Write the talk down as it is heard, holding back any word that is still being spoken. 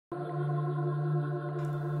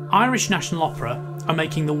Irish National Opera are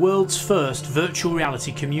making the world's first virtual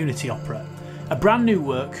reality community opera, a brand new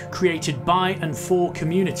work created by and for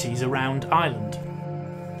communities around Ireland.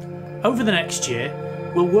 Over the next year,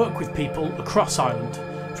 we'll work with people across Ireland,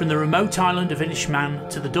 from the remote island of Inis Meáin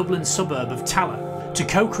to the Dublin suburb of Tallaght, to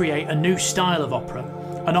co-create a new style of opera,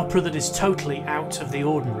 an opera that is totally out of the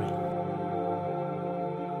ordinary.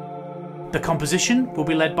 The composition will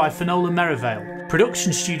be led by Finola Merivale,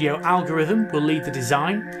 production studio Algorithm will lead the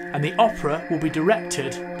design, and the opera will be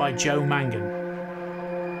directed by Mangan.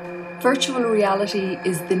 Virtual reality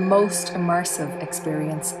is the most immersive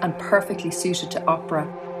experience and perfectly suited to opera.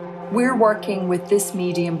 We're working with this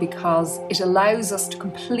medium because it allows us to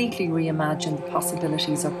completely reimagine the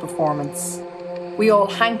possibilities of performance. We all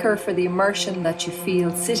hanker for the immersion that you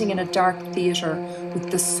feel sitting in a dark theatre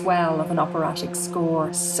with the swell of an operatic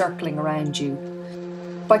score circling around you.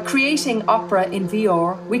 By creating opera in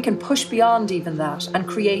VR, we can push beyond even that and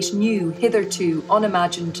create new, hitherto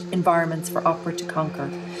unimagined environments for opera to conquer.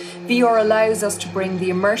 VR allows us to bring the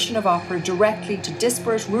immersion of opera directly to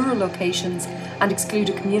disparate rural locations and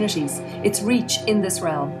excluded communities. Its reach in this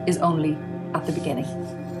realm is only at the beginning.